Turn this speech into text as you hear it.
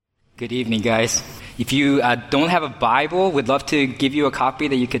Good evening, guys. If you don't have a Bible, we'd love to give you a copy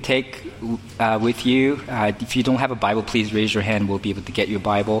that you could take with you. If you don't have a Bible, please raise your hand. We'll be able to get you a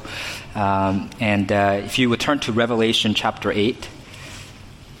Bible. And if you would turn to Revelation chapter 8.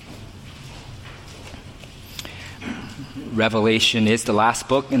 Revelation is the last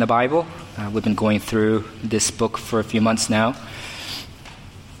book in the Bible. We've been going through this book for a few months now.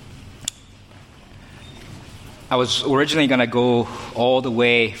 I was originally going to go all the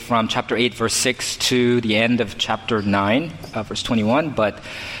way from chapter 8, verse 6 to the end of chapter 9, verse 21, but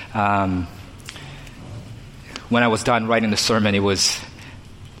when I was done writing the sermon, it was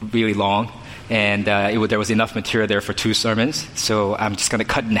really long, and there was enough material there for 2 sermons, so I'm just going to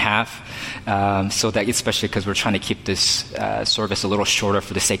cut it in half, so that, especially because we're trying to keep this service a little shorter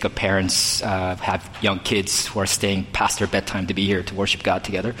for the sake of parents, have young kids who are staying past their bedtime to be here to worship God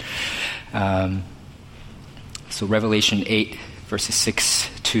together. So Revelation 8, verses 6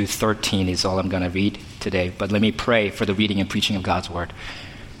 to 13 is all I'm going to read today. But let me pray for the reading and preaching of God's Word.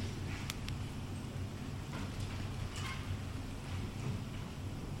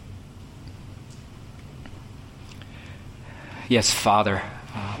 Yes, Father,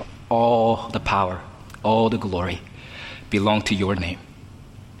 all the power, all the glory belong to your name.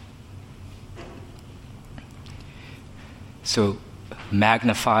 So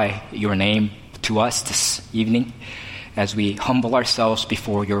magnify your name to us this evening as we humble ourselves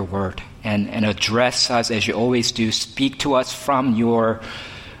before your word and address us as you always do. Speak to us from your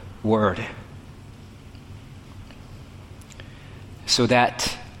word so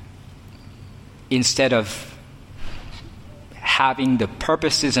that instead of having the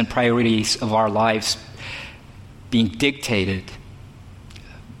purposes and priorities of our lives being dictated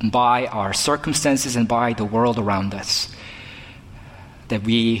by our circumstances and by the world around us, that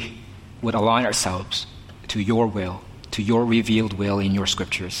we would align ourselves to your will, to your revealed will in your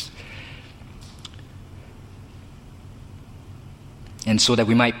scriptures. And so that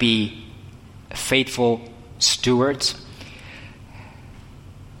we might be faithful stewards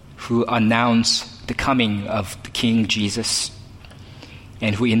who announce the coming of the King Jesus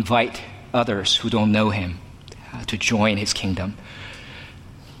and who invite others who don't know him to join his kingdom.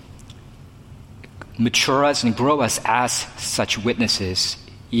 Mature us and grow us as such witnesses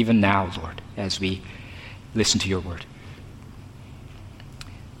even now, Lord, as we listen to your word.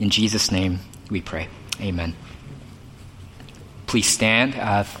 In Jesus' name we pray. Amen. Please stand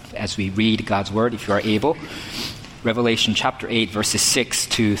as we read God's word, if you are able. Revelation chapter 8, verses 6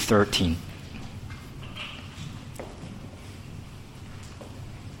 to 13.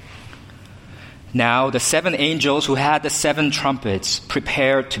 Now the 7 angels who had the 7 trumpets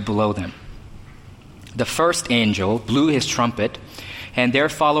prepared to blow them. The first angel blew his trumpet, and there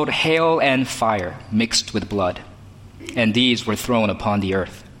followed hail and fire mixed with blood, and these were thrown upon the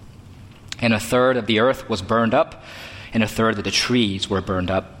earth. And a third of the earth was burned up, and a third of the trees were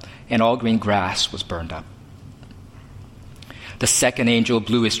burned up, and all green grass was burned up. The second angel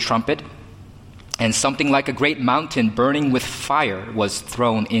blew his trumpet, and something like a great mountain burning with fire was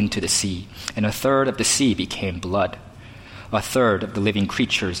thrown into the sea, and a third of the sea became blood. A third of the living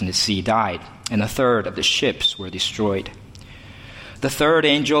creatures in the sea died, and a third of the ships were destroyed. The third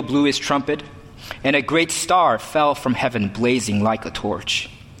angel blew his trumpet, and a great star fell from heaven blazing like a torch,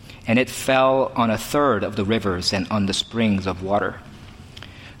 and it fell on a third of the rivers and on the springs of water.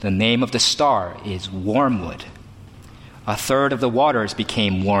 The name of the star is Wormwood. A third of the waters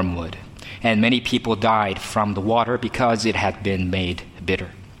became wormwood, and many people died from the water because it had been made bitter.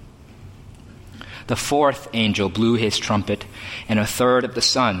 The fourth angel blew his trumpet, and a third of the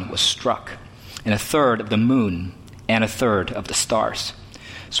sun was struck, and a third of the moon, and a third of the stars,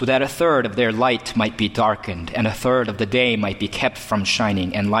 so that a third of their light might be darkened, and a third of the day might be kept from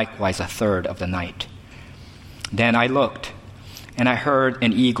shining, and likewise a third of the night. Then I looked, and I heard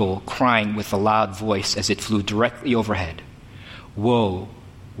an eagle crying with a loud voice as it flew directly overhead, "Woe,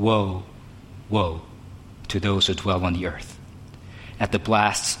 woe, woe to those who dwell on the earth," at the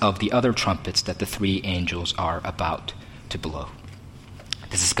blasts of the other trumpets that the 3 angels are about to blow.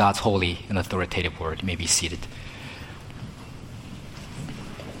 This is God's holy and authoritative word. You may be seated.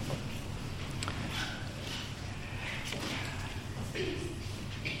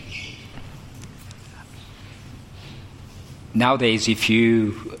 Nowadays, if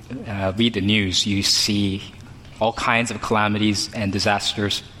you read the news, you see all kinds of calamities and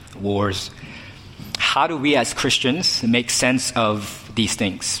disasters, wars. How do we as Christians make sense of these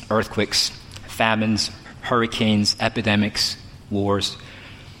things? Earthquakes, famines, hurricanes, epidemics, wars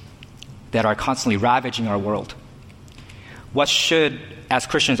that are constantly ravaging our world. What should, as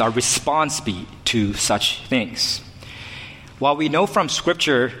Christians, our response be to such things? While we know from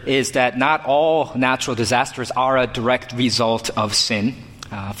Scripture is that not all natural disasters are a direct result of sin.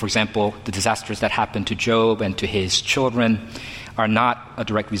 For example, the disasters that happened to Job and to his children are not a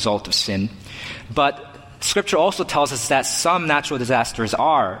direct result of sin. But Scripture also tells us that some natural disasters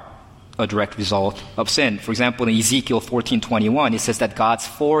are a direct result of sin. For example, in Ezekiel 14:21, it says that God's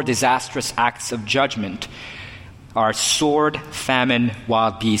 4 disastrous acts of judgment are sword, famine,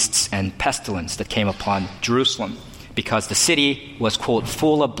 wild beasts, and pestilence that came upon Jerusalem, because the city was, quote,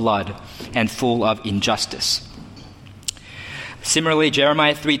 full of blood and full of injustice. Similarly,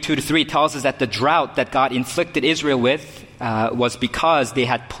 Jeremiah 3:2-3 tells us that the drought that God inflicted Israel with was because they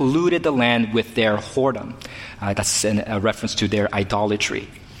had polluted the land with their whoredom. That's a reference to their idolatry.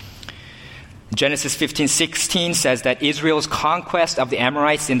 Genesis 15:16 says that Israel's conquest of the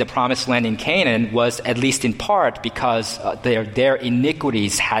Amorites in the promised land in Canaan was at least in part because their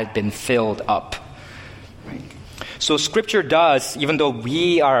iniquities had been filled up. Right? So Scripture does, even though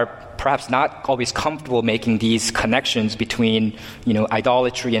we are perhaps not always comfortable making these connections between,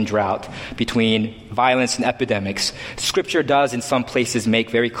 idolatry and drought, between violence and epidemics, Scripture does in some places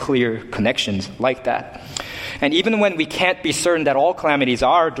make very clear connections like that. And even when we can't be certain that all calamities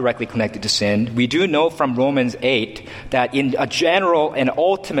are directly connected to sin, we do know from Romans 8 that in a general and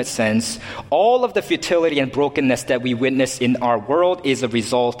ultimate sense, all of the futility and brokenness that we witness in our world is a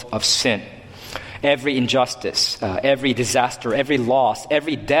result of sin. Every injustice, every disaster, every loss,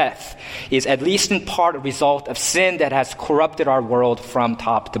 every death is at least in part a result of sin that has corrupted our world from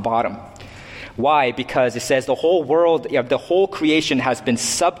top to bottom. Why? Because it says the whole world, the whole creation has been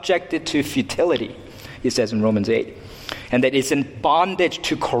subjected to futility, it says in Romans 8, and that it's in bondage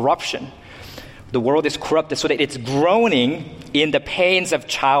to corruption. The world is corrupted so that it's groaning in the pains of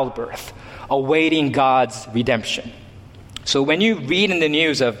childbirth, awaiting God's redemption. So when you read in the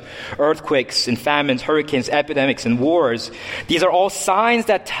news of earthquakes and famines, hurricanes, epidemics, and wars, these are all signs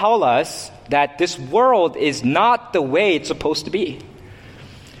that tell us that this world is not the way it's supposed to be.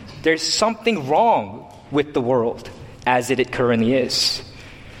 There's something wrong with the world as it currently is.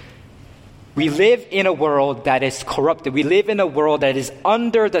 We live in a world that is corrupted. We live in a world that is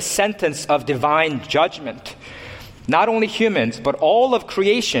under the sentence of divine judgment. Not only humans, but all of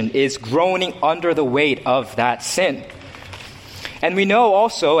creation is groaning under the weight of that sin. And we know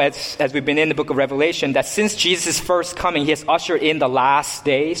also, as we've been in the book of Revelation, that since Jesus' first coming, he has ushered in the last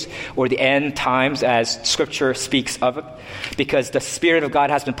days, or the end times, as Scripture speaks of it, because the Spirit of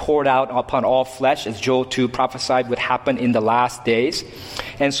God has been poured out upon all flesh, as Joel 2 prophesied would happen in the last days.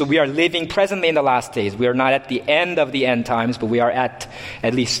 And so we are living presently in the last days. We are not at the end of the end times, but we are at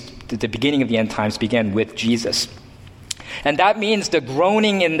least the beginning of the end times began with Jesus. And that means the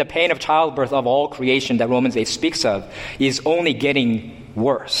groaning in the pain of childbirth of all creation that Romans 8 speaks of is only getting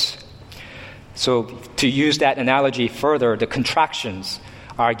worse. So to use that analogy further, the contractions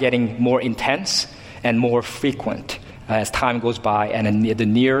are getting more intense and more frequent as time goes by, and the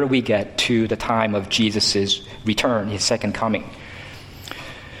nearer we get to the time of Jesus' return, his second coming.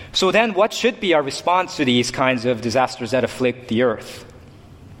 So then what should be our response to these kinds of disasters that afflict the earth?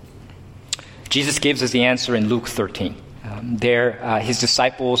 Jesus gives us the answer in Luke 13. His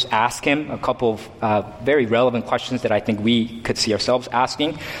disciples ask him a couple of very relevant questions that I think we could see ourselves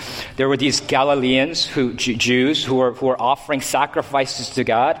asking. There were these Galileans, Jews, who were offering sacrifices to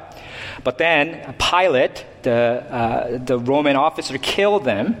God. But then Pilate, the Roman officer, killed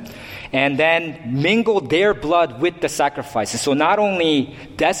them and then mingled their blood with the sacrifices. So not only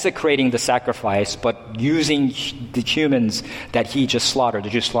desecrating the sacrifice, but using the humans that he just slaughtered, the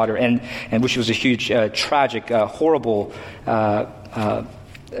Jews slaughtered, and which was a huge, tragic, horrible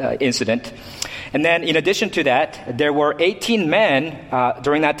incident. And then in addition to that, there were 18 men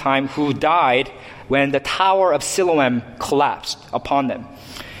during that time who died when the Tower of Siloam collapsed upon them.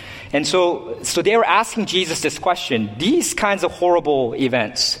 And so they were asking Jesus this question: these kinds of horrible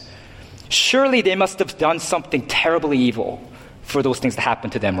events, surely they must have done something terribly evil for those things to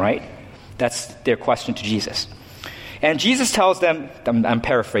happen to them, right? That's their question to Jesus. And Jesus tells them, I'm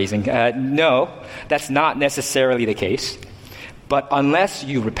paraphrasing, no, that's not necessarily the case. But unless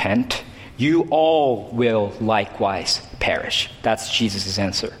you repent, you all will likewise perish. That's Jesus'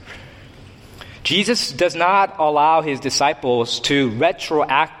 answer. Jesus does not allow his disciples to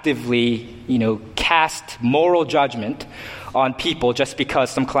retroactively, cast moral judgment on people just because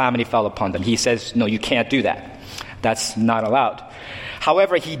some calamity fell upon them. He says, no, you can't do that. That's not allowed.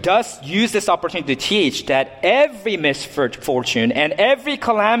 However, he does use this opportunity to teach that every misfortune and every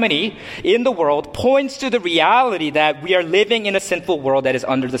calamity in the world points to the reality that we are living in a sinful world that is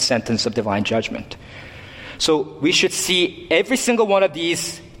under the sentence of divine judgment. So we should see every single one of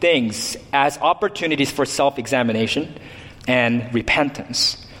these things as opportunities for self-examination and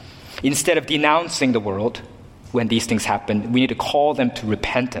repentance. Instead of denouncing the world when these things happen, we need to call them to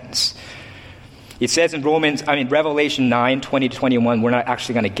repentance. It says in Revelation 9, 20-21, we're not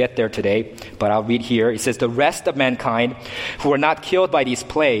actually going to get there today, but I'll read here. It says, the rest of mankind who were not killed by these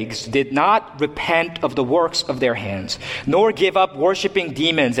plagues did not repent of the works of their hands, nor give up worshiping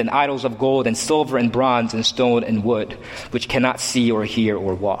demons and idols of gold and silver and bronze and stone and wood, which cannot see or hear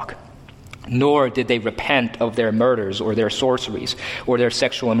or walk. Nor did they repent of their murders or their sorceries or their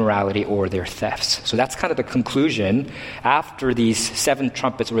sexual immorality or their thefts. So that's kind of the conclusion after these 7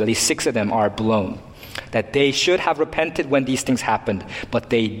 trumpets, or at least 6 of them, are blown. That they should have repented when these things happened,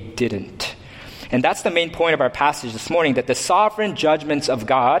 but they didn't. And that's the main point of our passage this morning, that the sovereign judgments of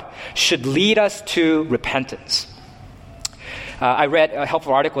God should lead us to repentance. I read a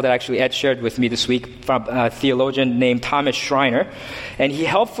helpful article that actually Ed shared with me this week from a theologian named Thomas Schreiner, and he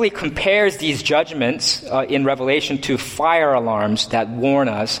helpfully compares these judgments in Revelation to fire alarms that warn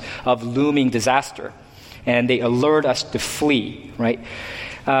us of looming disaster, and they alert us to flee, right?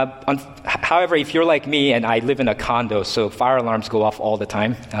 However, if you're like me, and I live in a condo, so fire alarms go off all the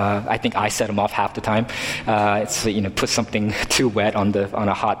time. I think I set them off half the time. It's put something too wet on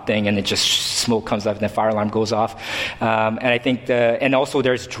a hot thing, and it just smoke comes up, and the fire alarm goes off. And I think and also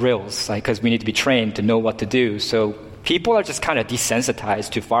there's drills, because we need to be trained to know what to do. So people are just kind of desensitized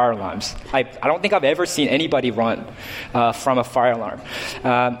to fire alarms. I don't think I've ever seen anybody run from a fire alarm.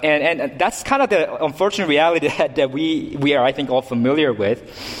 And that's kind of the unfortunate reality that we are, I think, all familiar with.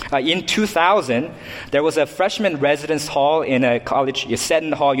 In 2000, there was a freshman residence hall in a college,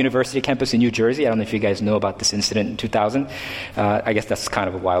 Seton Hall University campus in New Jersey. I don't know if you guys know about this incident in 2000. I guess that's kind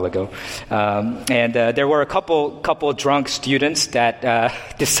of a while ago. And there were a couple drunk students that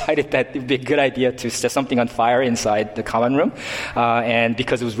decided that it would be a good idea to set something on fire inside the common room, and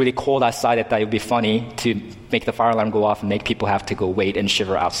because it was really cold outside, I thought it would be funny to make the fire alarm go off and make people have to go wait and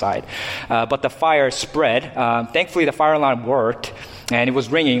shiver outside. But the fire spread. Thankfully, the fire alarm worked, and it was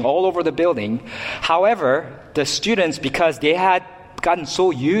ringing all over the building. However, the students, because they had gotten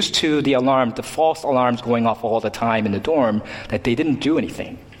so used to the false alarms going off all the time in the dorm, that they didn't do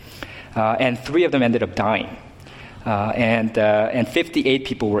anything. And 3 of them ended up dying. And 58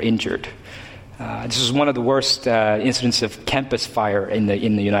 people were injured. This is one of the worst incidents of campus fire in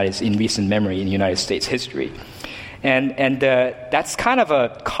recent memory in the United States history, and that's kind of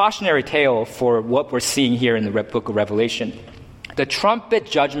a cautionary tale for what we're seeing here in the book of Revelation. The trumpet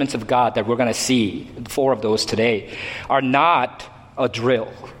judgments of God that we're going to see, 4 of those today, are not a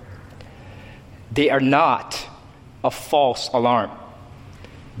drill. They are not a false alarm.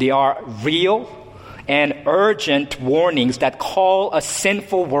 They are real and urgent warnings that call a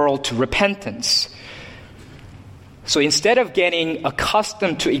sinful world to repentance. So instead of getting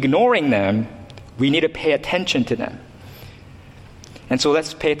accustomed to ignoring them, we need to pay attention to them. And so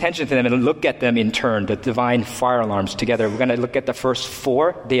let's pay attention to them and look at them in turn, the divine fire alarms together. We're going to look at the first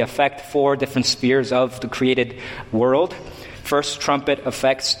 4. They affect 4 different spheres of the created world. First trumpet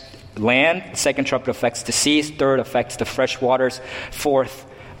affects land. Second trumpet affects the seas. Third affects the fresh waters. Fourth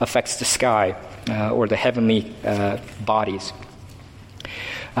affects the sky. Or the heavenly bodies.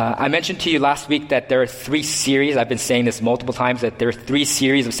 I mentioned to you last week that there are 3 series. I've been saying this multiple times, that there are 3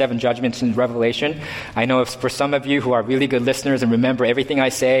 series of 7 judgments in Revelation. I know for some of you who are really good listeners and remember everything I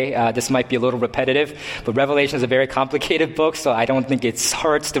say, this might be a little repetitive, but Revelation is a very complicated book, so I don't think it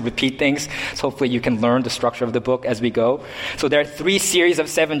hurts to repeat things. So hopefully you can learn the structure of the book as we go. So there are 3 series of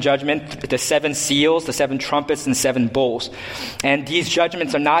 7 judgments, the 7 seals, the 7 trumpets, and 7 bowls. And these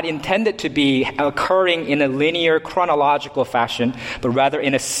judgments are not intended to be occurring in a linear, chronological fashion, but rather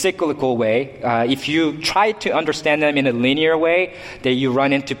in a cyclical way. If you try to understand them in a linear way, then you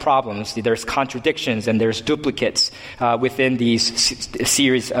run into problems. There's contradictions and there's duplicates within these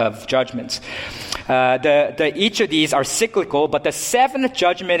series of judgments. Each of these are cyclical, but the 7th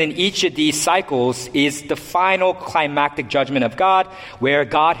judgment in each of these cycles is the final climactic judgment of God, where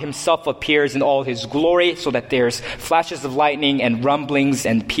God himself appears in all his glory, so that there's flashes of lightning and rumblings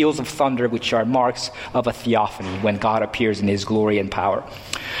and peals of thunder, which are marks of a theophany, when God appears in his glory and power.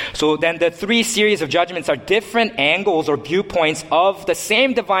 So then the 3 series of judgments are different angles or viewpoints of the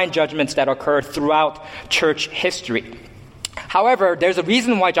same divine judgments that occur throughout church history. However, there's a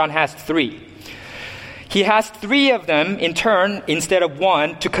reason why John has 3. He has 3 of them in turn instead of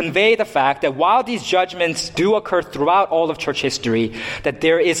 1 to convey the fact that while these judgments do occur throughout all of church history, that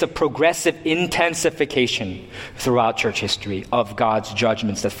there is a progressive intensification throughout church history of God's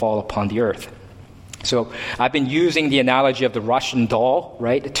judgments that fall upon the earth. So I've been using the analogy of the Russian doll,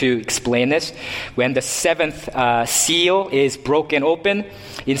 right, to explain this. When the seventh seal is broken open,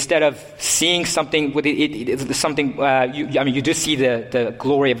 instead of seeing something with you do see the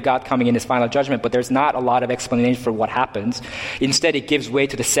glory of God coming in His final judgment, but there's not a lot of explanation for what happens. Instead, it gives way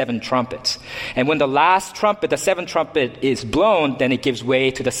to the seven trumpets. And when the last trumpet, the seventh trumpet, is blown, then it gives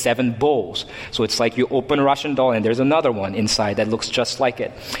way to the seven bowls. So it's like you open a Russian doll and there's another one inside that looks just like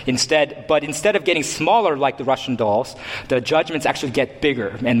it. Instead of getting smaller like the Russian dolls, the judgments actually get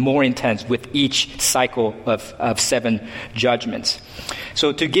bigger and more intense with each cycle of seven judgments.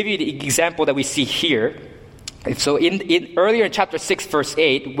 So to give you the example that we see here, so earlier in chapter 6, verse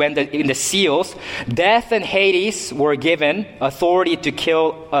 8, when in the seals, death and Hades were given authority to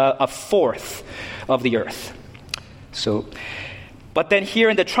kill a fourth of the earth. But then here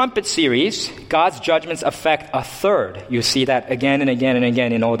in the trumpet series, God's judgments affect a third. You see that again and again and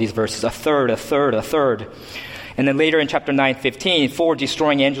again in all these verses. A third. And then later in chapter 9:15, 4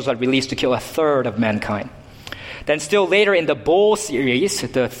 destroying angels are released to kill a third of mankind. Then still later in the bowl series,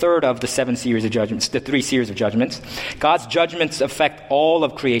 the third of the 7 series of judgments, the 3 series of judgments, God's judgments affect all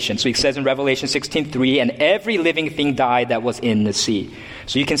of creation. So He says in Revelation 16:3, and every living thing died that was in the sea.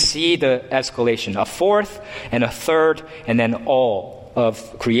 So you can see the escalation, a fourth and a third, and then all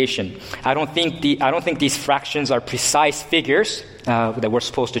of creation. I don't think these fractions are precise figures that we're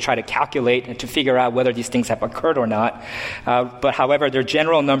supposed to try to calculate and to figure out whether these things have occurred or not. But however, they're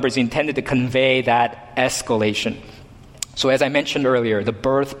general numbers intended to convey that escalation. So as I mentioned earlier, the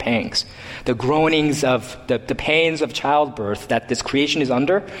birth pangs, the groanings of the pains of childbirth that this creation is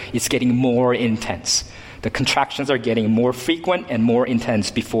under, is getting more intense. The contractions are getting more frequent and more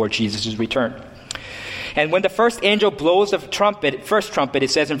intense before Jesus' return. And when the first angel blows the first trumpet, it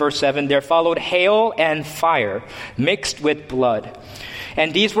says in verse 7, there followed hail and fire mixed with blood.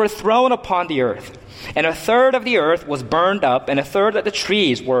 And these were thrown upon the earth. And a third of the earth was burned up, and a third of the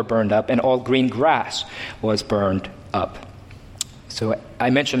trees were burned up, and all green grass was burned up. So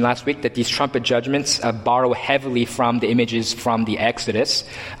I mentioned last week that these trumpet judgments borrow heavily from the images from the Exodus,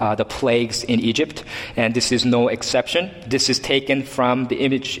 the plagues in Egypt, and this is no exception. This is taken from the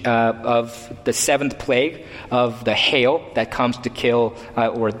image of the 7th plague of the hail that comes to kill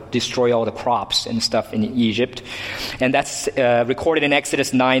or destroy all the crops and stuff in Egypt. And that's recorded in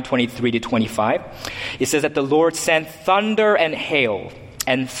Exodus 9:23-25. It says that the Lord sent thunder and hail,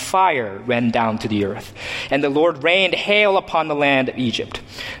 and fire ran down to the earth. And the Lord rained hail upon the land of Egypt.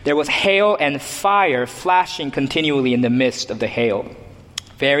 There was hail and fire flashing continually in the midst of the hail.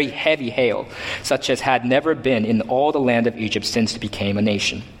 Very heavy hail, such as had never been in all the land of Egypt since it became a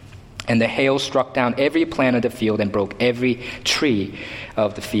nation. And the hail struck down every plant of the field and broke every tree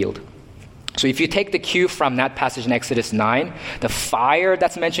of the field. So if you take the cue from that passage in Exodus 9, the fire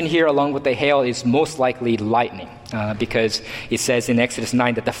that's mentioned here along with the hail is most likely lightning, because it says in Exodus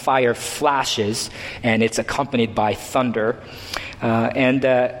 9 that the fire flashes and it's accompanied by thunder.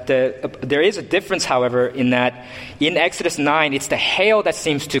 There is a difference, however, in that in Exodus 9, it's the hail that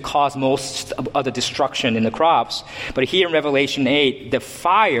seems to cause most of the destruction in the crops. But here in Revelation 8, the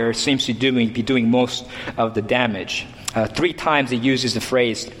fire seems to be doing most of the damage. 3 times it uses the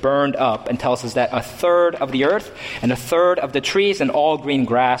phrase burned up and tells us that a third of the earth and a third of the trees and all green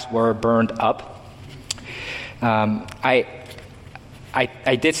grass were burned up. I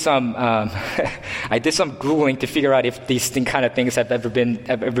did some Googling to figure out if these kind of things have ever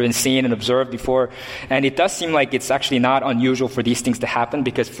been seen and observed before, and it does seem like it's actually not unusual for these things to happen,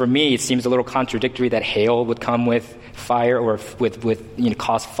 because for me it seems a little contradictory that hail would come with fire or with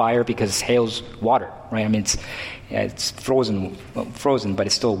cause fire, because hail's water, right? I mean it's frozen, but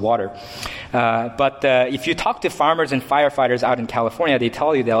it's still water. But if you talk to farmers and firefighters out in California, they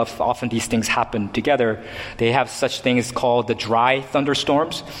tell you that often these things happen together. They have such things called the dry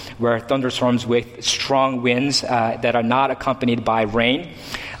thunderstorms, where thunderstorms with strong winds that are not accompanied by rain.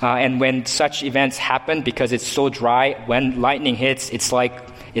 And when such events happen, because it's so dry, when lightning hits, it's like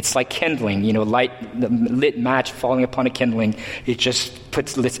kindling, the lit match falling upon a kindling. It just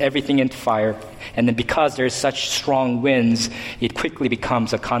lets everything into fire. And then because there's such strong winds, it quickly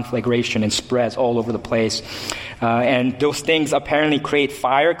becomes a conflagration and spreads all over the place. And those things apparently create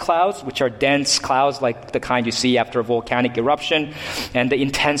fire clouds, which are dense clouds like the kind you see after a volcanic eruption. And the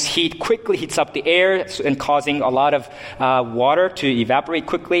intense heat quickly heats up the air and causing a lot of water to evaporate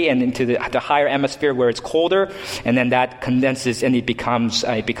quickly and into the higher atmosphere where it's colder. And then that condenses and it becomes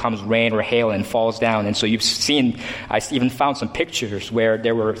rain or hail and falls down. And so you've seen, I even found some pictures where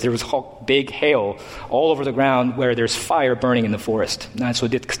there was big hail all over the ground where there's fire burning in the forest. And so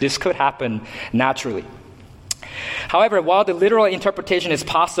this could happen naturally. However, while the literal interpretation is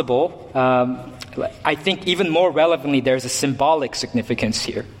possible, I think even more relevantly, there's a symbolic significance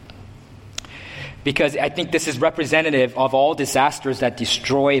here. Because I think this is representative of all disasters that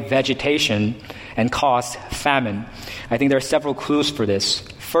destroy vegetation and cause famine. I think there are several clues for this.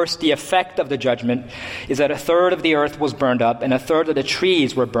 First, the effect of the judgment is that a third of the earth was burned up, and a third of the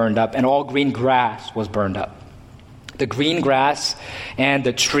trees were burned up, and all green grass was burned up. The green grass and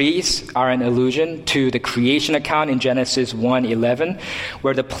the trees are an allusion to the creation account in Genesis 1:11,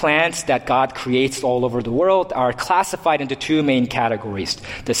 where the plants that God creates all over the world are classified into two main categories: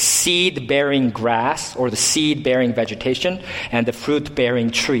 the seed-bearing grass, or the seed-bearing vegetation, and the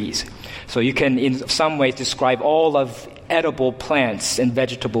fruit-bearing trees. So you can, in some ways, describe all of edible plants and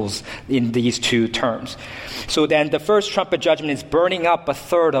vegetables in these two terms. So then the first trumpet judgment is burning up a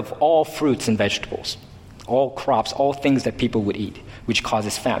third of all fruits and vegetables, all crops, all things that people would eat, which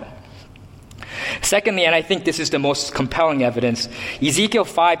causes famine. Secondly, and I think this is the most compelling evidence, Ezekiel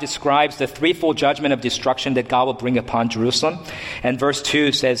 5 describes the threefold judgment of destruction that God will bring upon Jerusalem. And verse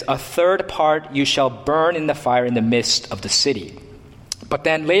 2 says, "A third part you shall burn in the fire in the midst of the city." But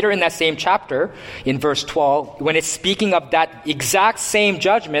then later in that same chapter, in verse 12, when it's speaking of that exact same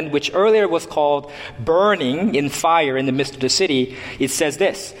judgment, which earlier was called burning in fire in the midst of the city, it says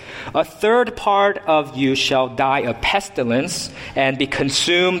this: "A third part of you shall die of pestilence and be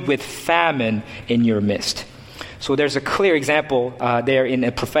consumed with famine in your midst." So there's a clear example there in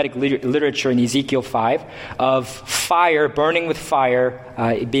a prophetic literature in Ezekiel 5 of fire, burning with fire,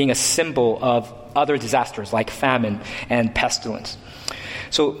 being a symbol of other disasters like famine and pestilence.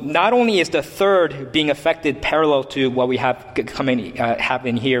 So not only is the third being affected parallel to what we have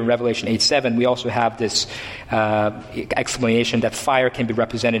in here in Revelation 8:7, we also have this explanation that fire can be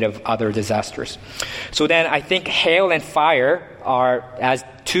representative of other disasters. So then I think hail and fire are as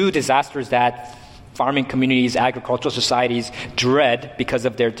two disasters that farming communities, agricultural societies dread because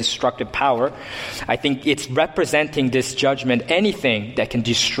of their destructive power. I think it's representing this judgment, anything that can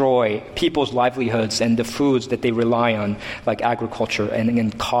destroy people's livelihoods and the foods that they rely on, like agriculture,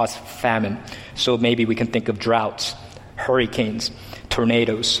 and cause famine. So maybe we can think of droughts, hurricanes,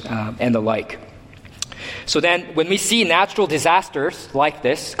 tornadoes, and the like. So then when we see natural disasters like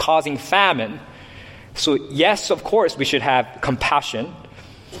this causing famine, so yes, of course, we should have compassion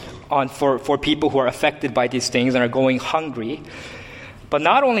for people who are affected by these things and are going hungry. But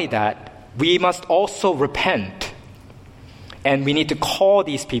not only that, we must also repent. And we need to call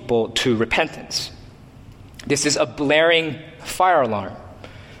these people to repentance. This is a blaring fire alarm,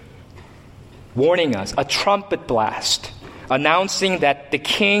 warning us, a trumpet blast, announcing that the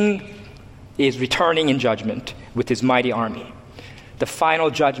king is returning in judgment with his mighty army. The final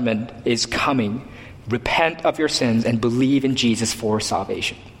judgment is coming. Repent of your sins and believe in Jesus for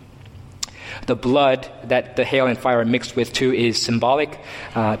salvation. The blood that the hail and fire are mixed with, too, is symbolic.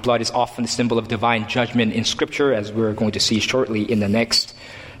 Blood is often a symbol of divine judgment in Scripture, as we're going to see shortly in the next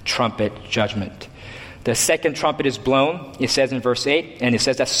trumpet judgment. The second trumpet is blown, it says in verse 8, and it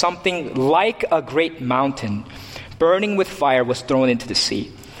says that something like a great mountain burning with fire was thrown into the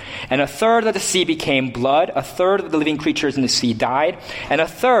sea. And a third of the sea became blood, a third of the living creatures in the sea died, and a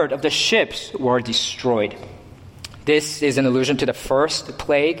third of the ships were destroyed. This is an allusion to the first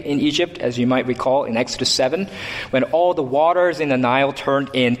plague in Egypt, as you might recall in Exodus 7, when all the waters in the Nile turned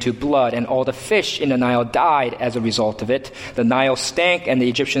into blood and all the fish in the Nile died as a result of it. The Nile stank and the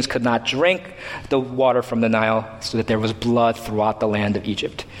Egyptians could not drink the water from the Nile, so that there was blood throughout the land of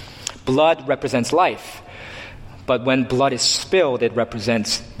Egypt. Blood represents life, but when blood is spilled, it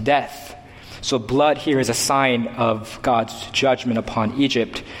represents death. So blood here is a sign of God's judgment upon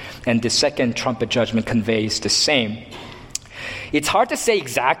Egypt, and the second trumpet judgment conveys the same. It's hard to say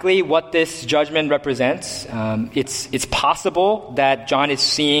exactly what this judgment represents. It's possible that John is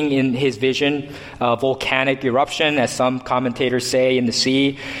seeing in his vision a volcanic eruption, as some commentators say, in the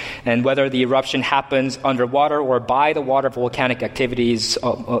sea, and whether the eruption happens underwater or by the water, volcanic activity is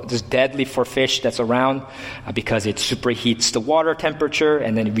deadly for fish that's around because it superheats the water temperature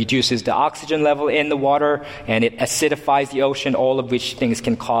and then it reduces the oxygen level in the water and it acidifies the ocean, all of which things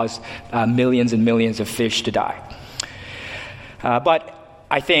can cause millions and millions of fish to die. But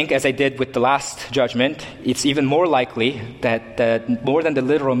I think, as I did with the last judgment, it's even more likely that more than the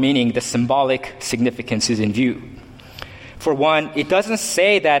literal meaning, the symbolic significance is in view. For one, it doesn't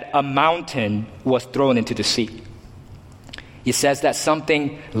say that a mountain was thrown into the sea. It says that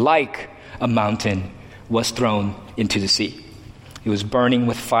something like a mountain was thrown into the sea. It was burning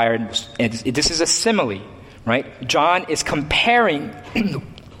with fire. And this is a simile, right? John is comparing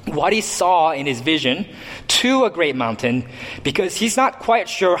what he saw in his vision to a great mountain because he's not quite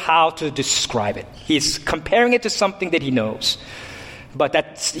sure how to describe it. He's comparing it to something that he knows. But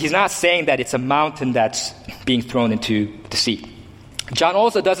he's not saying that it's a mountain that's being thrown into the sea. John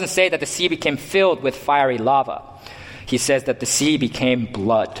also doesn't say that the sea became filled with fiery lava. He says that the sea became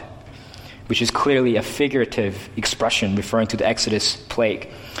blood, which is clearly a figurative expression referring to the Exodus plague.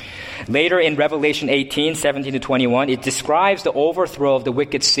 Later in Revelation 18, 17 to 21, it describes the overthrow of the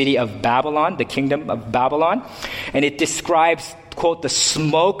wicked city of Babylon, the kingdom of Babylon. And it describes, quote, the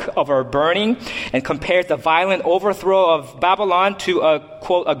smoke of her burning, and compares the violent overthrow of Babylon to a,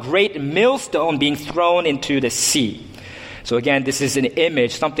 quote, a great millstone being thrown into the sea. So again, this is an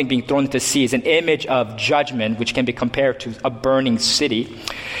image, something being thrown into the sea is an image of judgment, which can be compared to a burning city.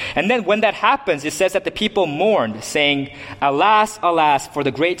 And then when that happens, it says that the people mourned, saying, "Alas, alas, for the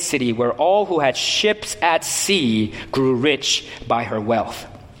great city where all who had ships at sea grew rich by her wealth."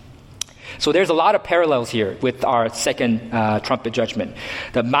 So there's a lot of parallels here with our second trumpet judgment.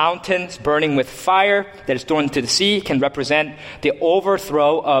 The mountains burning with fire that is thrown into the sea can represent the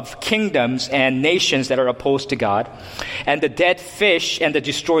overthrow of kingdoms and nations that are opposed to God. And the dead fish and the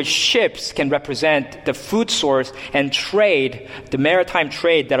destroyed ships can represent the food source and trade, the maritime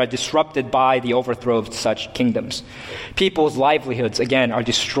trade that are disrupted by the overthrow of such kingdoms. People's livelihoods, again, are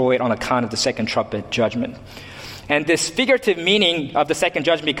destroyed on account of the second trumpet judgment. And this figurative meaning of the second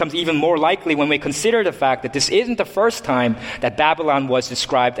judgment becomes even more likely when we consider the fact that this isn't the first time that Babylon was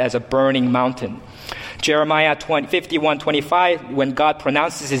described as a burning mountain. Jeremiah 51:25, when God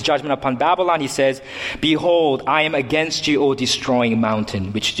pronounces his judgment upon Babylon, he says, "Behold, I am against you, O destroying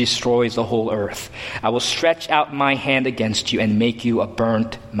mountain, which destroys the whole earth. I will stretch out my hand against you and make you a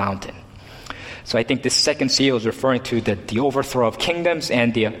burnt mountain." So I think this second seal is referring to the overthrow of kingdoms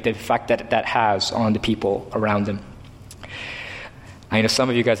and the effect that has on the people around them. I know some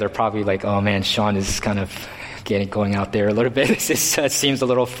of you guys are probably like, "Oh man, Shawn is kind of going out there a little bit. This seems a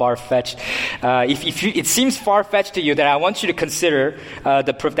little far-fetched." If it seems far-fetched to you, then I want you to consider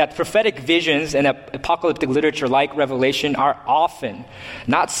that prophetic visions and apocalyptic literature like Revelation are often,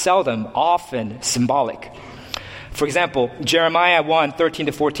 not seldom, often symbolic. For example, Jeremiah 1, 13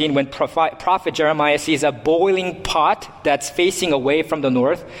 to 14, when prophet Jeremiah sees a boiling pot that's facing away from the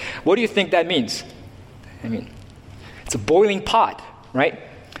north, what do you think that means? I mean, it's a boiling pot, right?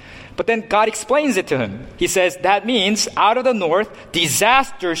 But then God explains it to him. He says, that means out of the north,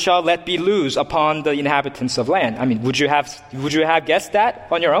 disaster shall let be loose upon the inhabitants of land. I mean, would you have guessed that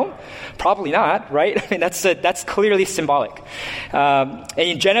on your own? Probably not, right? I mean, that's clearly symbolic. And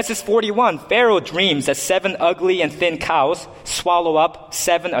in Genesis 41, Pharaoh dreams that 7 ugly and thin cows swallow up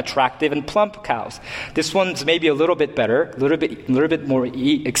 7 attractive and plump cows. This one's maybe a little bit better, a little bit more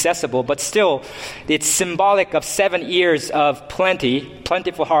accessible, but still, it's symbolic of 7 years of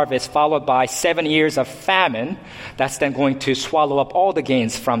plentiful harvest, followed by 7 years of famine. That's then going to swallow up all the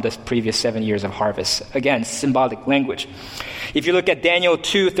gains from the previous 7 years of harvest. Again, symbolic language. If you look at Daniel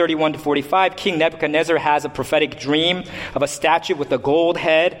 2, 31 to 45, King Nebuchadnezzar has a prophetic dream of a statue with a gold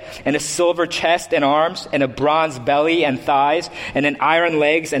head and a silver chest and arms and a bronze belly and thighs and then iron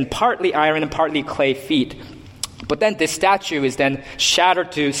legs and partly iron and partly clay feet. But then this statue is then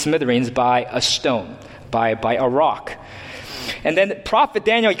shattered to smithereens by a stone, by a rock. And then Prophet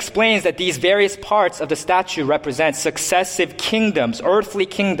Daniel explains that these various parts of the statue represent successive kingdoms, earthly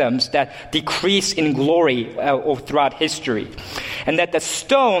kingdoms that decrease in glory throughout history. And that the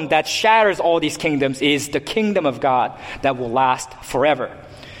stone that shatters all these kingdoms is the kingdom of God that will last forever.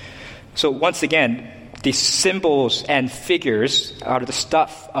 So once again, these symbols and figures are the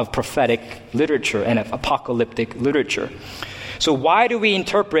stuff of prophetic literature and of apocalyptic literature. So why do we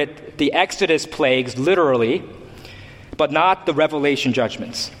interpret the Exodus plagues literally, but not the Revelation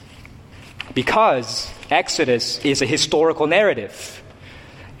judgments? Because Exodus is a historical narrative,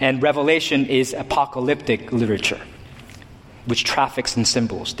 and Revelation is apocalyptic literature, which traffics in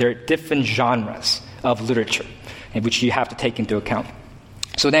symbols. There are different genres of literature, in which you have to take into account.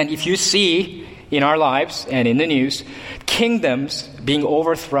 So then, if you see in our lives and in the news, kingdoms being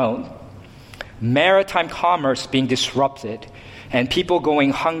overthrown, maritime commerce being disrupted, and people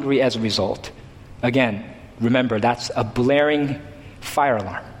going hungry as a result, again, remember, that's a blaring fire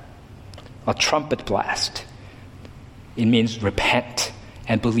alarm, a trumpet blast. It means repent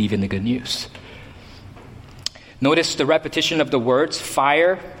and believe in the good news. Notice the repetition of the words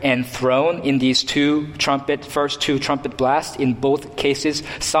fire and throne in these first two trumpet blasts. In both cases,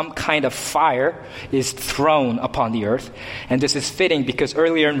 some kind of fire is thrown upon the earth. And this is fitting because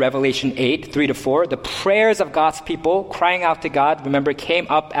earlier in Revelation 8, 3-4, the prayers of God's people crying out to God, remember, came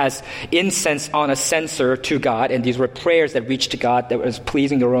up as incense on a censer to God. And these were prayers that reached to God that was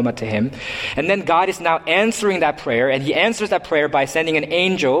pleasing aroma to him. And then God is now answering that prayer. And he answers that prayer by sending an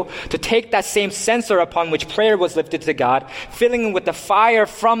angel to take that same censer upon which prayer was lifted to God, filling it with the fire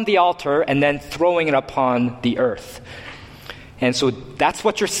from the altar, and then throwing it upon the earth. And so that's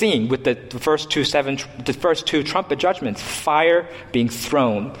what you're seeing with the first two trumpet judgments, fire being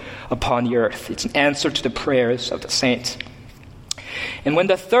thrown upon the earth. It's an answer to the prayers of the saints. And when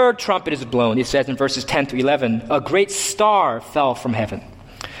the third trumpet is blown, it says in verses 10-11, a great star fell from heaven,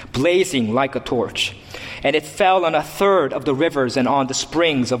 blazing like a torch, and it fell on a third of the rivers and on the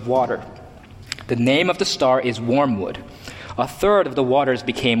springs of water. The name of the star is Wormwood. A third of the waters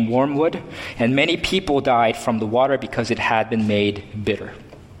became wormwood, and many people died from the water because it had been made bitter.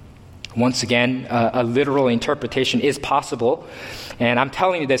 Once again, a literal interpretation is possible. And I'm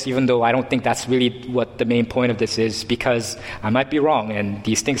telling you this even though I don't think that's really what the main point of this is, because I might be wrong and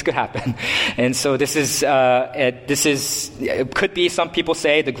these things could happen. And so this could be, some people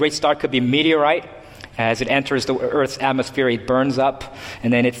say, the great star could be meteorite. As it enters the earth's atmosphere, it burns up,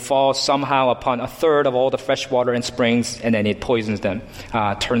 and then it falls somehow upon a third of all the fresh water and springs, and then it poisons them,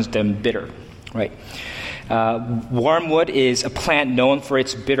 turns them bitter, right? Wormwood is a plant known for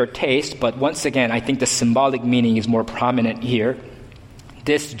its bitter taste, but once again, I think the symbolic meaning is more prominent here.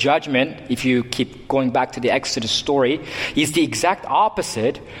 This judgment, if you keep going back to the Exodus story, is the exact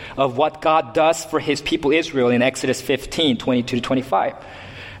opposite of what God does for his people Israel in Exodus 15, 22-25.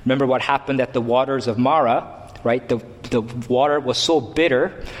 Remember what happened at the waters of Marah, right? The water was so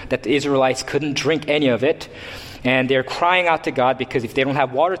bitter that the Israelites couldn't drink any of it. And they're crying out to God because if they don't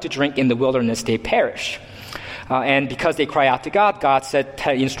have water to drink in the wilderness, they perish. And because they cry out to God, God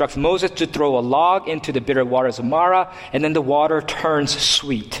instructs Moses to throw a log into the bitter waters of Marah, and then the water turns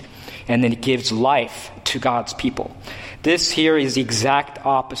sweet. And then it gives life to God's people. This here is the exact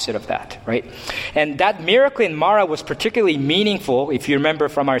opposite of that, right? And that miracle in Marah was particularly meaningful, if you remember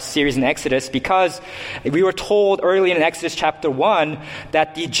from our series in Exodus, because we were told early in Exodus chapter 1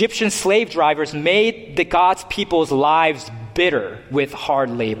 that the Egyptian slave drivers made the God's people's lives bitter with hard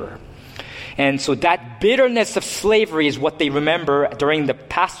labor. And so that bitterness of slavery is what they remember during the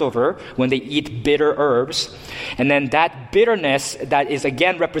Passover when they eat bitter herbs. And then that bitterness that is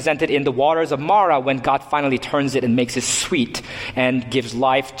again represented in the waters of Marah when God finally turns it and makes it sweet and gives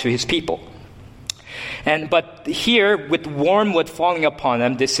life to his people. But here, with wormwood falling upon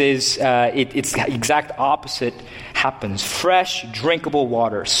them, this is it's the exact opposite happens. Fresh, drinkable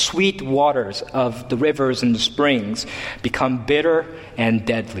water, sweet waters of the rivers and the springs become bitter and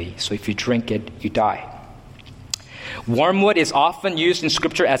deadly. So if you drink it, you die. Wormwood is often used in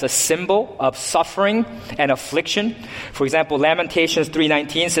Scripture as a symbol of suffering and affliction. For example, Lamentations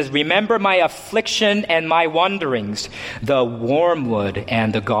 3:19 says, "Remember my affliction and my wanderings, the wormwood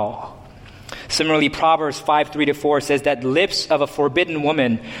and the gall." Similarly, Proverbs 5:3-4 says that lips of a forbidden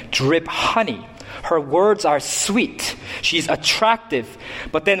woman drip honey. Her words are sweet. She's attractive.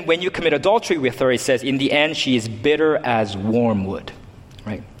 But then when you commit adultery with her, it says, in the end, she is bitter as wormwood.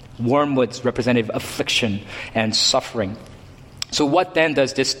 Right? Wormwood's representative of affliction and suffering. So what then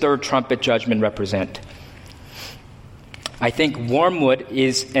does this third trumpet judgment represent? I think wormwood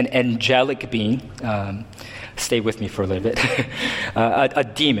is an angelic being. Stay with me for a little bit. A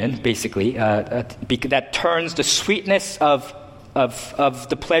demon, basically, that turns the sweetness of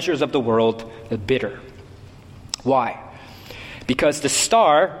the pleasures of the world bitter. Why? Because the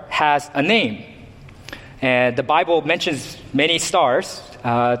star has a name. And the Bible mentions many stars.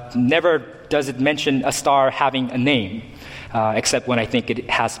 Never does it mention a star having a name, except when I think it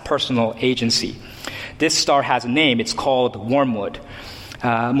has personal agency. This star has a name. It's called wormwood.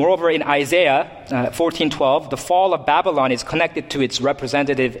 Moreover, in Isaiah 14:12, the fall of Babylon is connected to its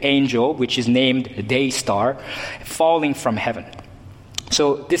representative angel, which is named Day Star, falling from heaven.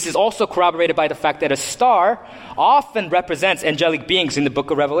 So this is also corroborated by the fact that a star often represents angelic beings in the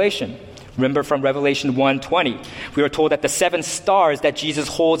book of Revelation. Remember from Revelation 1:20, we were told that the 7 stars that Jesus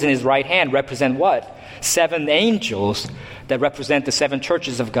holds in his right hand represent what? 7 angels that represent the 7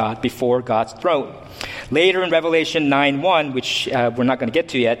 churches of God before God's throne. Later in Revelation 9:1, which we're not going to get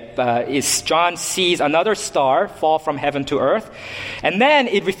to yet, is John sees another star fall from heaven to earth. And then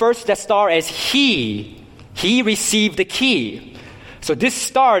it refers to that star as he. He received the key So this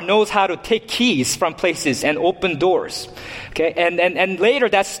star knows how to take keys from places and open doors. Okay, and later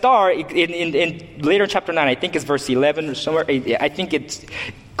that star in later chapter 9, I think it's verse 11 or somewhere, I think it's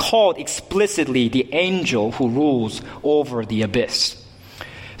called explicitly the angel who rules over the abyss.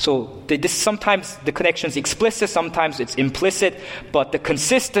 So this sometimes the connection is explicit, sometimes it's implicit, but the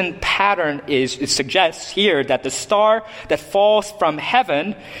consistent pattern it suggests here that the star that falls from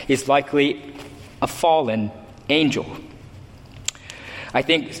heaven is likely a fallen angel. I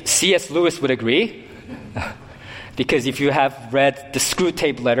think C.S. Lewis would agree, because if you have read the Screw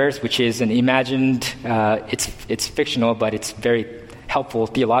Tape Letters, which is an imagined, it's fictional, but it's very helpful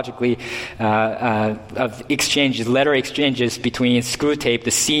theologically, of exchanges, letter exchanges between Screwtape,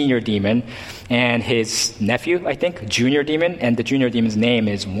 the senior demon, and his nephew, I think, junior demon, and the junior demon's name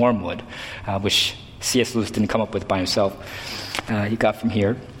is Wormwood, which C.S. Lewis didn't come up with by himself. He got from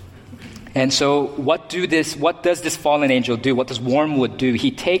here. And so what does this fallen angel do? What does Wormwood do?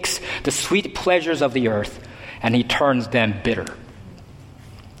 He takes the sweet pleasures of the earth and he turns them bitter.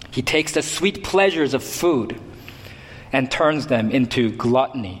 He takes the sweet pleasures of food and turns them into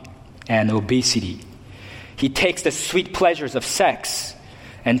gluttony and obesity. He takes the sweet pleasures of sex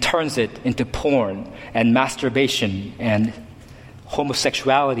and turns it into porn and masturbation and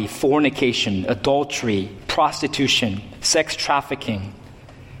homosexuality, fornication, adultery, prostitution, sex trafficking,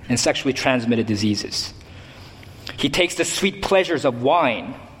 and sexually transmitted diseases. He takes the sweet pleasures of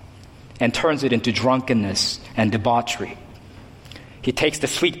wine and turns it into drunkenness and debauchery. He takes the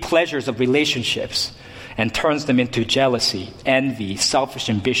sweet pleasures of relationships and turns them into jealousy, envy, selfish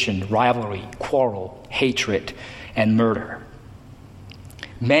ambition, rivalry, quarrel, hatred, and murder.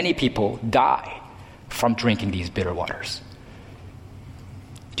 Many people die from drinking these bitter waters.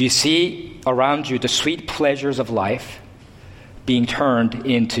 Do you see around you the sweet pleasures of life being turned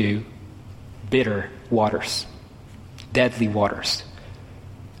into bitter waters, deadly waters?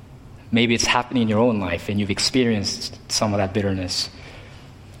 Maybe it's happening in your own life and you've experienced some of that bitterness.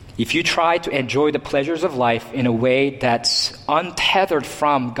 If you try to enjoy the pleasures of life in a way that's untethered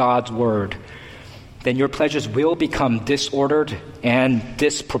from God's word, then your pleasures will become disordered and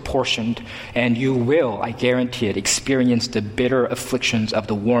disproportioned, and you will, I guarantee it, experience the bitter afflictions of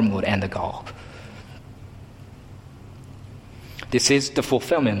the wormwood and the gall. This is the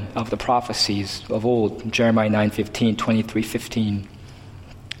fulfillment of the prophecies of old, Jeremiah 9:15, 23:15.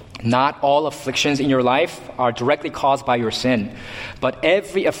 Not all afflictions in your life are directly caused by your sin, but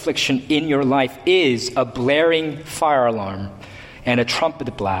every affliction in your life is a blaring fire alarm and a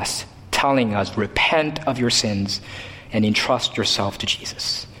trumpet blast telling us, repent of your sins and entrust yourself to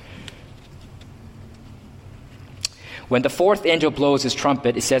Jesus. When the fourth angel blows his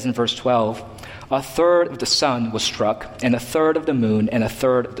trumpet, it says in verse 12, a third of the sun was struck, and a third of the moon, and a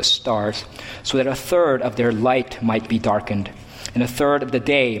third of the stars, so that a third of their light might be darkened, and a third of the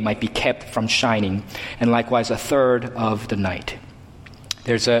day might be kept from shining, and likewise a third of the night.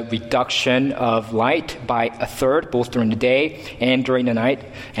 There's a reduction of light by a third, both during the day and during the night,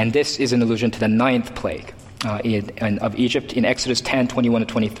 and this is an allusion to the ninth plague of Egypt in Exodus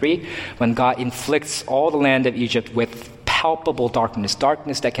 10:21-23, when God inflicts all the land of Egypt with palpable darkness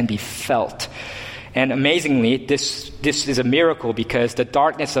that can be felt. And amazingly, this is a miracle because the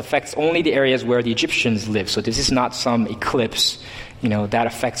darkness affects only the areas where the Egyptians live. So this is not some eclipse, that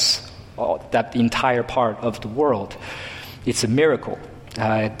affects the entire part of the world. It's a miracle.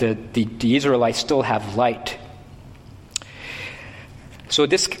 The Israelites still have light. So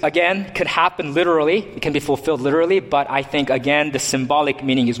this, again, could happen literally. It can be fulfilled literally, but I think, again, the symbolic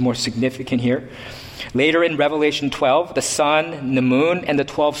meaning is more significant here. Later in Revelation 12, the sun, the moon, and the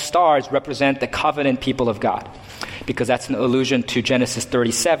 12 stars represent the covenant people of God, because that's an allusion to Genesis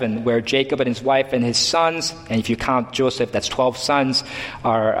 37, where Jacob and his wife and his sons, and if you count Joseph, that's 12 sons,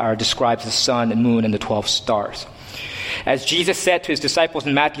 are described as the sun and moon and the 12 stars. As Jesus said to his disciples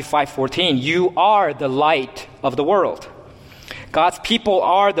in Matthew 5:14, you are the light of the world. God's people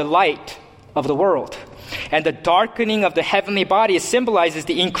are the light of the world. And the darkening of the heavenly body symbolizes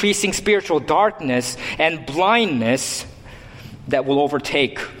the increasing spiritual darkness and blindness that will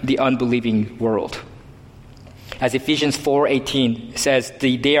overtake the unbelieving world. As Ephesians 4:18 says,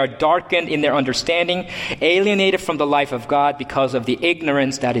 they are darkened in their understanding, alienated from the life of God because of the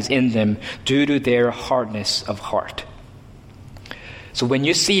ignorance that is in them due to their hardness of heart. So when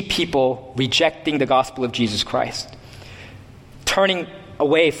you see people rejecting the gospel of Jesus Christ, turning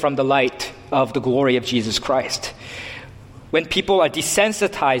away from the light of the glory of Jesus Christ, when people are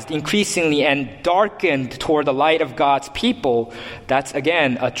desensitized increasingly and darkened toward the light of God's people, that's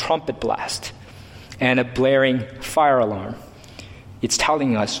again a trumpet blast and a blaring fire alarm. It's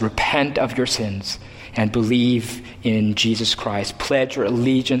telling us, repent of your sins and believe in Jesus Christ. Pledge your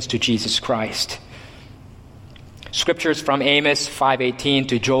allegiance to Jesus Christ. Scriptures from Amos 5:18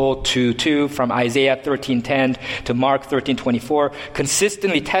 to Joel 2:2, from Isaiah 13:10 to Mark 13:24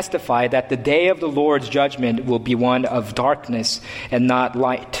 consistently testify that the day of the Lord's judgment will be one of darkness and not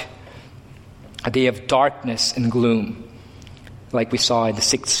light. A day of darkness and gloom, like we saw in the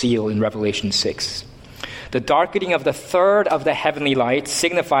sixth seal in Revelation 6. The darkening of the third of the heavenly lights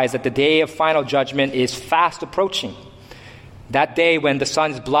signifies that the day of final judgment is fast approaching. That day when the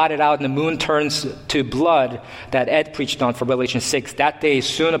sun is blotted out and the moon turns to blood that Ed preached on for Revelation 6, that day is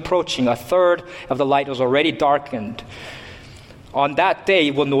soon approaching. A third of the light was already darkened. On that day,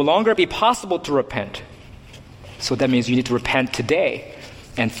 it will no longer be possible to repent. So that means you need to repent today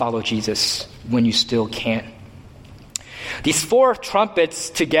and follow Jesus when you still can. These four trumpets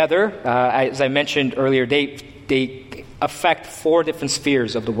together, as I mentioned earlier, they affect four different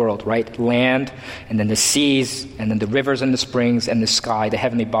spheres of the world, right? Land, and then the seas, and then the rivers and the springs, and the sky, the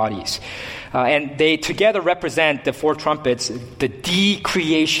heavenly bodies. And they together represent, the four trumpets, the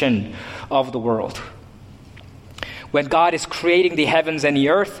decreation of the world. When God is creating the heavens and the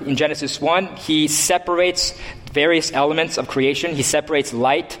earth in Genesis 1, He separates various elements of creation. He separates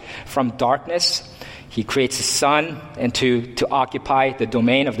light from darkness. He creates the sun and to occupy the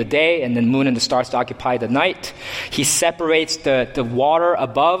domain of the day, and then moon and the stars to occupy the night. He separates the water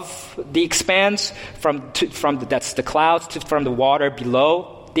above the expanse that's the clouds from the water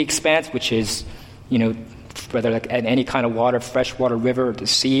below the expanse, which is, whether like any kind of water, freshwater river, or the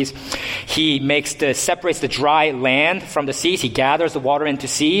seas. He separates the dry land from the seas. He gathers the water into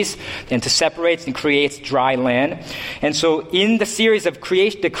seas and separates and creates dry land. And so in the series of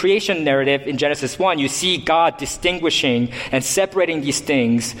the creation narrative in Genesis 1, you see God distinguishing and separating these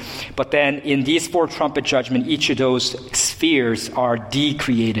things. But then in these four trumpet judgment, each of those spheres are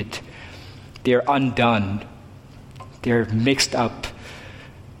decreated. They're undone. They're mixed up.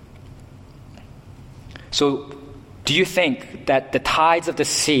 So, do you think that the tides of the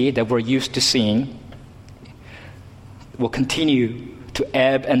sea that we're used to seeing will continue to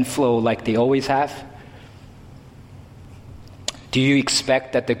ebb and flow like they always have? Do you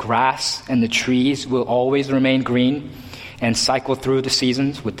expect that the grass and the trees will always remain green and cycle through the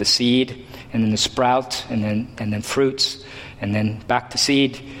seasons with the seed and then the sprout and then fruits and then back to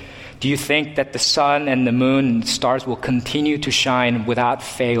seed? Do you think that the sun and the moon and the stars will continue to shine without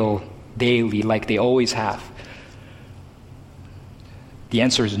fail daily like they always have? The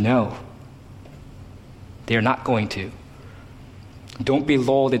answer is no. They're not going to. Don't be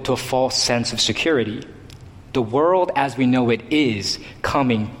lulled into a false sense of security. The world as we know it is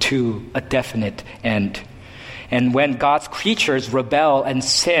coming to a definite end. And when God's creatures rebel and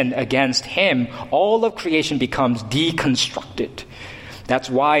sin against Him, all of creation becomes deconstructed. That's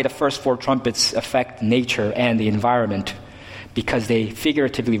why the first four trumpets affect nature and the environment, because they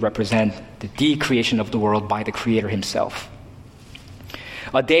figuratively represent the decreation of the world by the Creator Himself.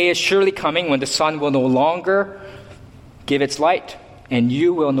 A day is surely coming when the sun will no longer give its light, and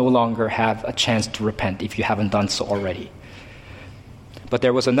you will no longer have a chance to repent if you haven't done so already. But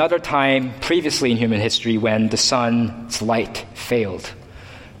there was another time previously in human history when the sun's light failed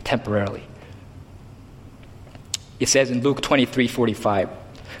temporarily. It says in Luke 23:45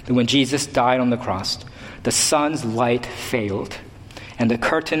 that when Jesus died on the cross, the sun's light failed, and the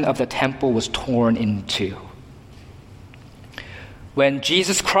curtain of the temple was torn in two. When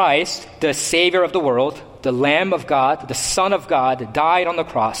Jesus Christ, the Savior of the world, the Lamb of God, the Son of God, died on the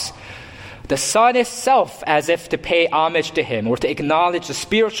cross, the sun itself, as if to pay homage to Him or to acknowledge the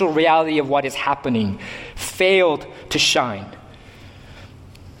spiritual reality of what is happening, failed to shine.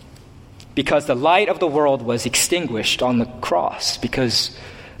 Because the light of the world was extinguished on the cross, because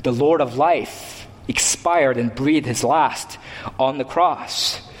the Lord of life expired and breathed His last on the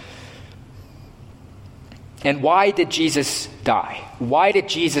cross. And why did Jesus die? Why did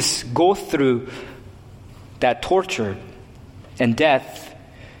Jesus go through that torture and death?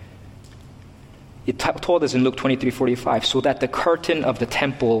 It told us in Luke 23:45, so that the curtain of the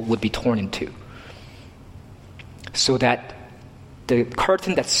temple would be torn in two. So that the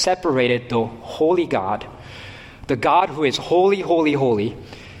curtain that separated the holy God, the God who is holy, holy, holy,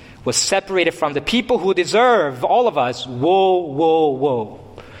 was separated from the people who deserve, all of us, woe, woe, woe.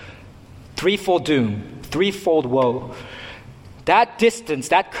 Threefold doom, threefold woe. That distance,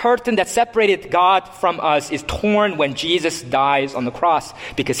 that curtain that separated God from us is torn when Jesus dies on the cross,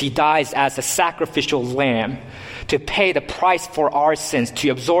 because He dies as a sacrificial lamb to pay the price for our sins, to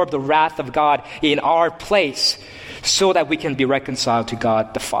absorb the wrath of God in our place so that we can be reconciled to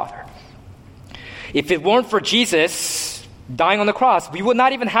God the Father. If it weren't for Jesus dying on the cross, we would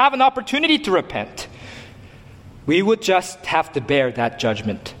not even have an opportunity to repent. We would just have to bear that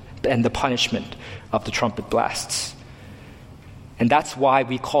judgment and the punishment of the trumpet blasts. And that's why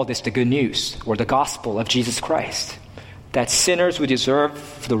we call this the good news, or the gospel of Jesus Christ, that sinners who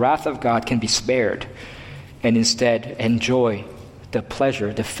deserve the wrath of God can be spared and instead enjoy the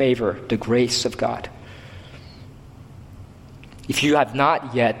pleasure, the favor, the grace of God. If you have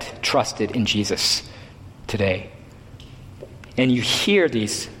not yet trusted in Jesus today, and you hear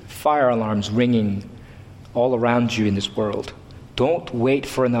these fire alarms ringing all around you in this world, don't wait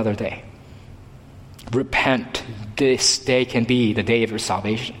for another day. Repent. This day can be the day of your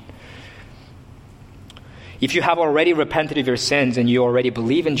salvation. If you have already repented of your sins and you already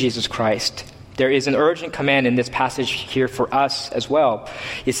believe in Jesus Christ, there is an urgent command in this passage here for us as well.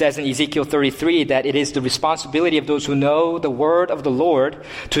 It says in Ezekiel 33 that it is the responsibility of those who know the word of the Lord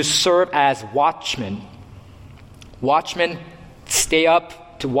to serve as watchmen. Watchmen stay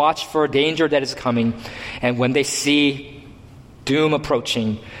up to watch for danger that is coming, and when they see doom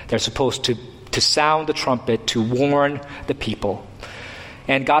approaching, they're supposed to sound the trumpet to warn the people.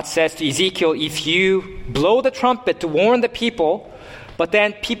 And God says to Ezekiel, if you blow the trumpet to warn the people, but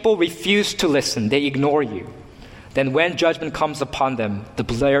then people refuse to listen, they ignore you, then when judgment comes upon them,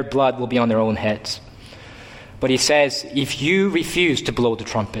 their blood will be on their own heads. But he says, if you refuse to blow the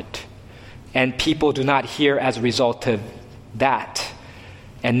trumpet, and people do not hear as a result of that,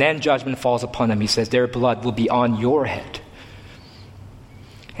 and then judgment falls upon them, he says, their blood will be on your head.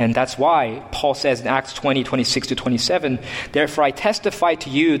 And that's why Paul says in Acts 20, 26 to 27, therefore I testify to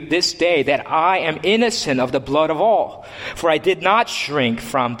you this day that I am innocent of the blood of all, for I did not shrink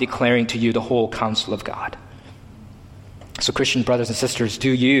from declaring to you the whole counsel of God. So Christian brothers and sisters,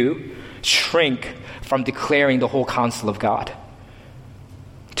 do you shrink from declaring the whole counsel of God?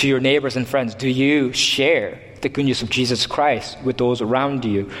 To your neighbors and friends, do you share the good news of Jesus Christ with those around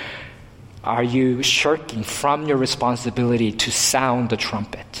you? Are you shirking from your responsibility to sound the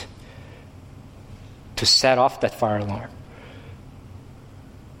trumpet, to set off that fire alarm,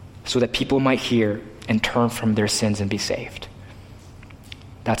 so that people might hear and turn from their sins and be saved?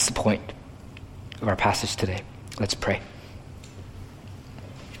 That's the point of our passage today. Let's pray.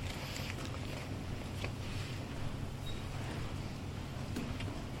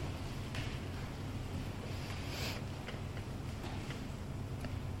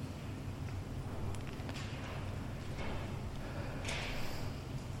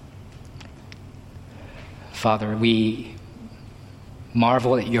 Father, we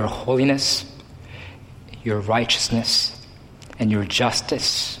marvel at your holiness, your righteousness, and your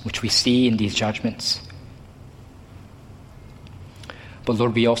justice, which we see in these judgments. But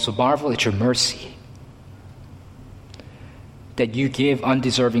Lord, we also marvel at your mercy, that you give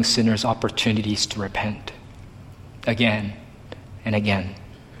undeserving sinners opportunities to repent again and again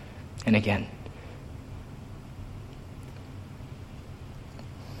and again.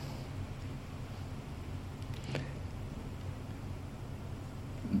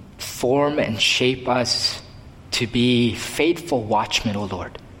 Form and shape us to be faithful watchmen, O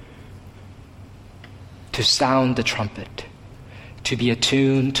Lord, to sound the trumpet, to be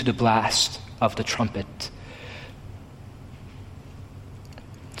attuned to the blast of the trumpet,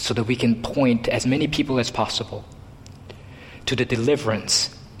 so that we can point as many people as possible to the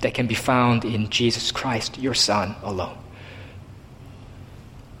deliverance that can be found in Jesus Christ, your Son, alone.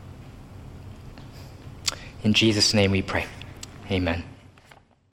 In Jesus' name we pray. Amen.